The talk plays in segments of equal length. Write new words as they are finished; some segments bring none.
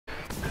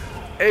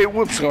Hey,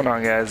 what's going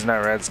on, guys?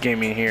 Nightrad's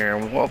Gaming here,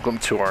 and welcome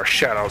to our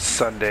Shoutout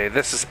Sunday.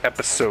 This is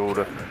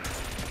episode,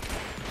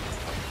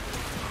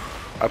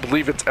 I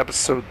believe it's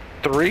episode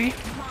 3?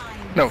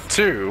 No,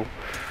 2.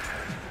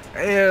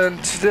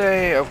 And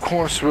today, of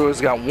course, we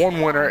always got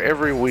one winner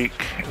every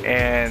week,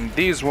 and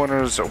these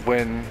winners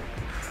win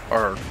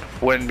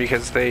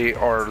because they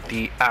are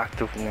the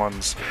active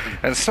ones.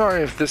 And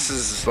sorry if this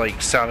is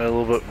like sounding a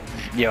little bit,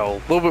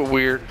 a little bit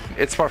weird.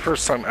 It's my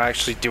first time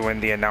actually doing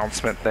the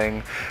announcement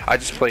thing. I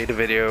just played a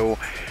video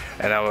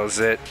and that was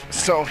it.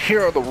 So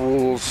here are the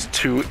rules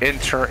to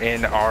enter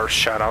in our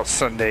Shoutout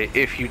Sunday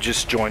if you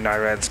just joined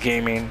Nightrad's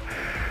Gaming.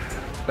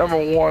 Number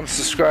 1,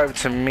 subscribe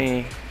to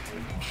me.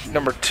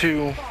 Number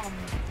 2,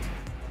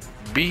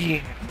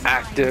 be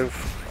active.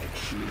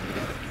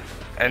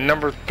 And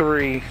number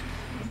 3,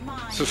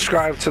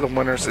 subscribe to the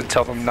winners and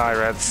tell them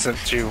Nightrad's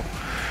sent you.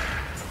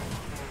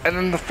 And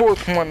then the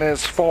 4th one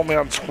is follow me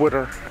on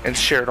Twitter and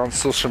share it on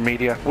social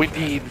media. We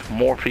need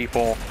more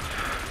people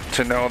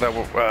to know that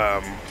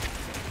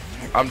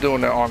I'm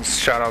doing it on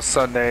Shoutout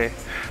Sunday.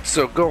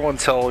 So go and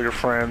tell your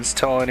friends,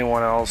 tell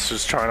anyone else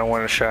who's trying to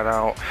win a shout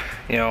out.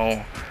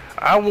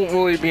 I won't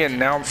really be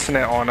announcing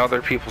it on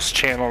other people's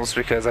channels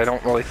because I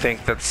don't really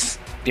think that's,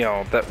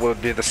 that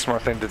would be the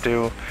smart thing to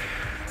do.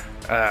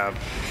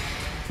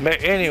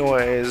 But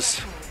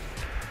anyways,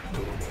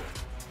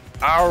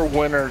 our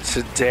winner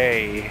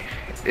today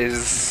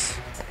is,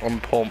 I'm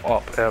gonna pull him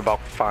up in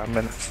about 5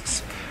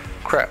 minutes.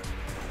 Crap.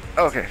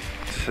 Okay,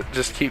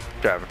 just keep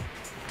driving.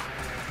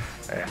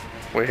 Yeah,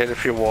 we hit a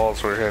few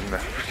walls. We're hitting.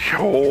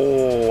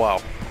 Oh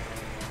wow.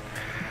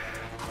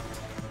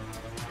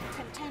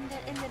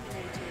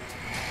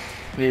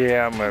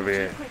 Yeah, I'm gonna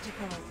be.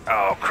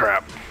 Oh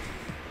crap.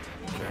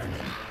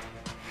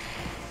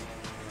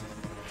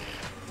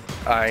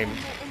 I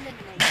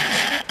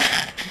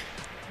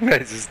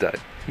just died.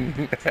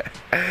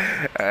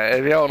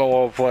 If you don't know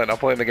what I'm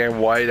playing the game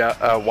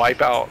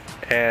Wipeout,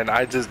 and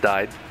I just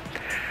died.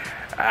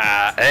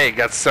 Hey,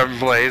 got 7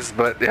 plays,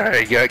 but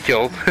I got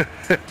killed.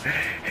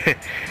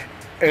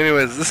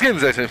 Anyways, this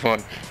game's actually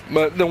fun.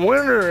 But the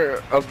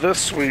winner of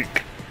this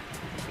week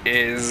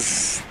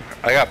is,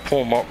 I gotta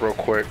pull him up real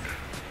quick.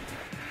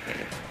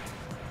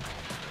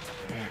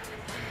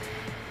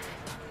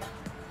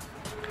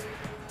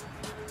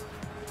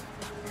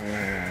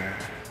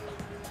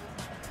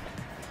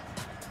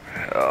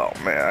 Oh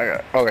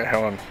man, okay,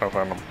 hold on, I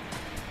found him.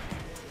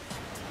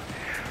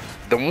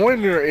 The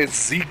winner is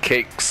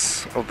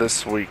Zcake of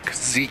this week.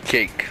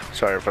 Zcake.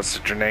 Sorry if I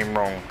said your name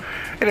wrong.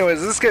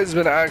 Anyways, this guy's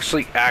been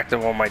actually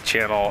active on my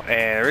channel,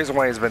 and the reason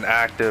why he's been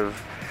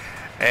active,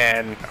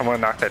 and I'm gonna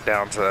knock that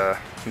down to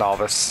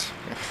novice.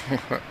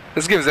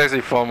 This game is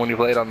actually fun when you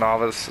play it on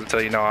novice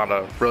until you know how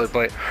to really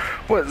play it.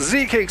 But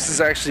Zcake has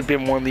actually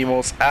been one of the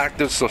most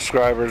active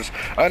subscribers.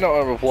 I know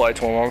I replied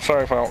to him. I'm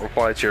sorry if I don't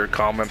reply to your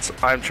comments.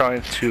 I'm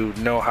trying to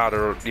know how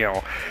to,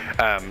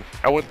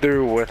 I went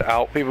through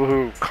without people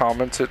who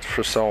commented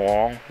for so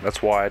long.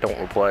 That's why I don't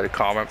reply to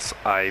comments.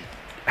 I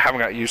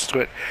haven't got used to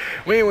it.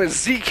 But anyways,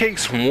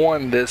 Zcake's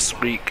won this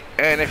week.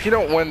 And if you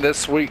don't win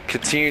this week,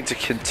 continue to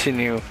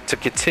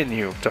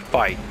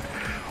fight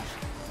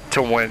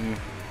to win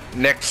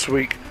next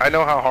week. I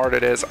know how hard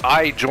it is.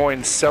 I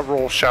joined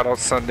several Shoutout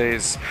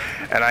Sundays,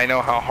 and I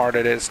know how hard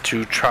it is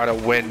to try to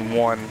win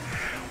one.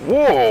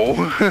 Whoa!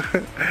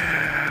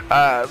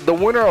 The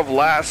winner of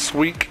last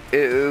week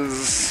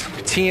is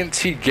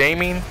TNT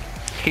Gaming.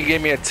 He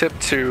gave me a tip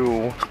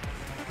to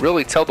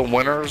really tell the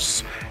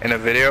winners in a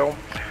video.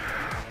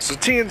 So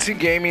TNT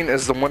Gaming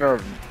is the winner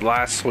of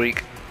last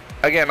week.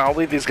 Again, I'll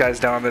leave these guys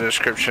down in the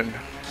description.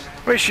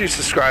 Make sure you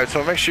subscribe to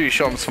them. Make sure you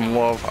show them some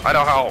love. I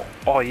know how.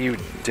 Oh, you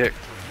dick.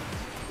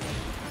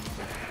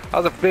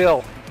 How's it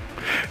feel?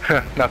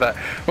 Not that.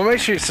 Well, make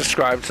sure you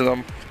subscribe to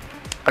them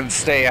and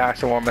stay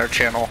active on their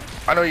channel.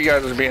 I know you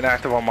guys are being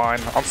active on mine.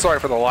 I'm sorry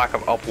for the lack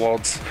of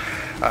uploads.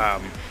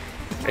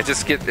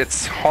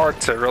 It's hard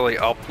to really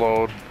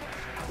upload,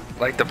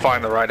 like to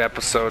find the right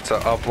episode to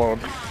upload.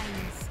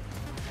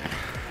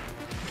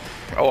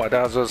 Oh, I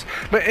doubt this.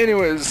 But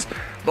anyways,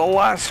 the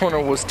last one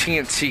was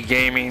TNT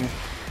Gaming,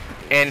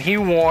 and he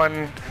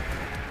won.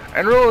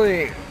 And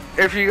really,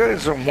 if you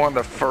guys are one of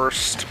the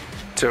first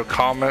to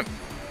comment,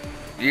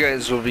 you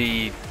guys will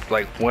be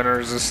like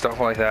winners and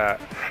stuff like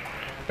that.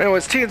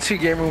 Anyways, TNT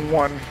Gaming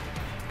won.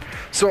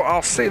 So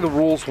I'll say the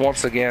rules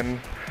once again.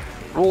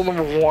 Rule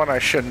number 1, I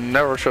should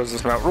never chose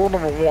this map. Rule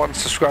number 1,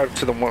 subscribe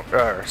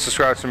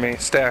to me,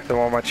 stay active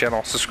on my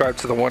channel, subscribe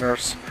to the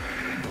winners.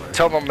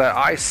 Tell them that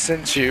I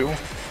sent you.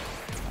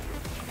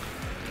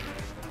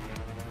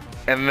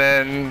 And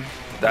then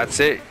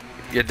that's it.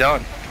 You're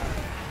done.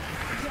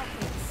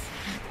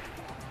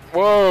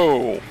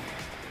 Whoa.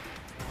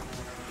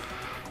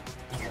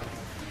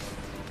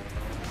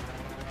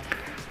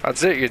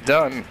 That's it, you're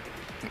done.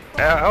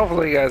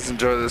 Hopefully you guys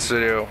enjoy this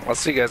video. I'll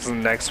see you guys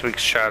in next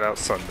week's Shoutout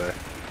Sunday.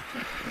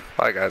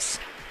 Bye guys.